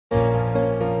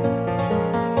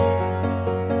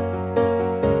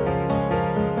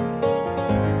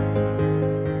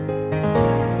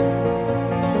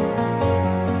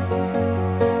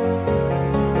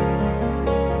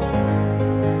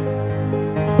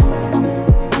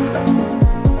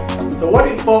So what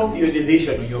informed your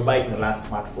decision when you were buying your last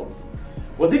smartphone?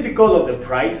 Was it because of the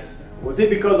price? Was it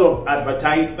because of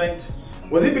advertisement?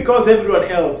 Was it because everyone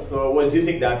else was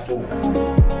using that phone?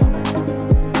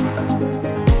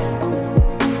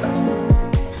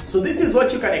 So this is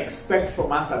what you can expect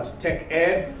from us at Tech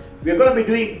Ed. We're going to be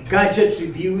doing gadget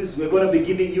reviews. We're going to be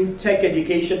giving you tech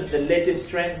education, the latest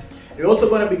trends. We're also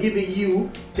going to be giving you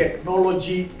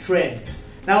technology trends.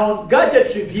 Now on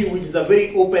gadget review, which is a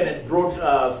very open and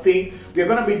broad thing, we're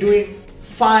going to be doing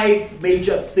 5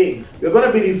 major things. We're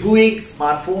going to be reviewing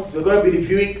smartphones. We're going to be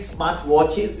reviewing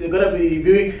smartwatches. We're going to be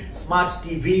reviewing smart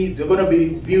TVs. We're going to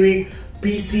be reviewing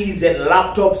PCs and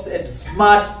laptops and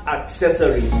smart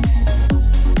accessories.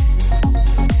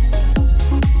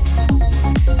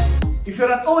 If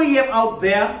you're an OEM out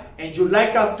there and you'd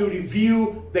like us to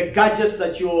review the gadgets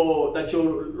that you're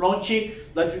launching,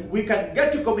 that we can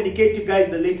get to communicate to you guys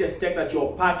the latest tech that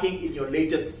you're packing in your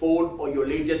latest phone or your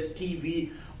latest TV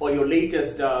or your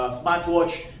latest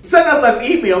smartwatch, send us an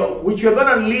email, which we're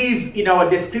going to leave in our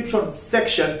description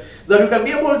section, so that we can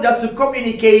be able just to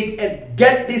communicate and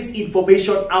get this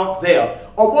information out there.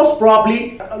 Or most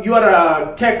probably, you are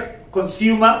a tech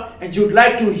consumer and you'd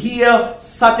like to hear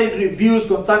certain reviews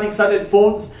concerning certain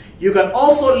phones, you can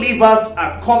also leave us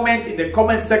a comment in the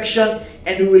comment section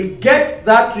and we will get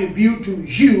that review to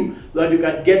you so that you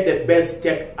can get the best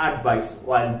tech advice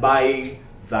while buying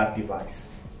that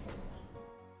device.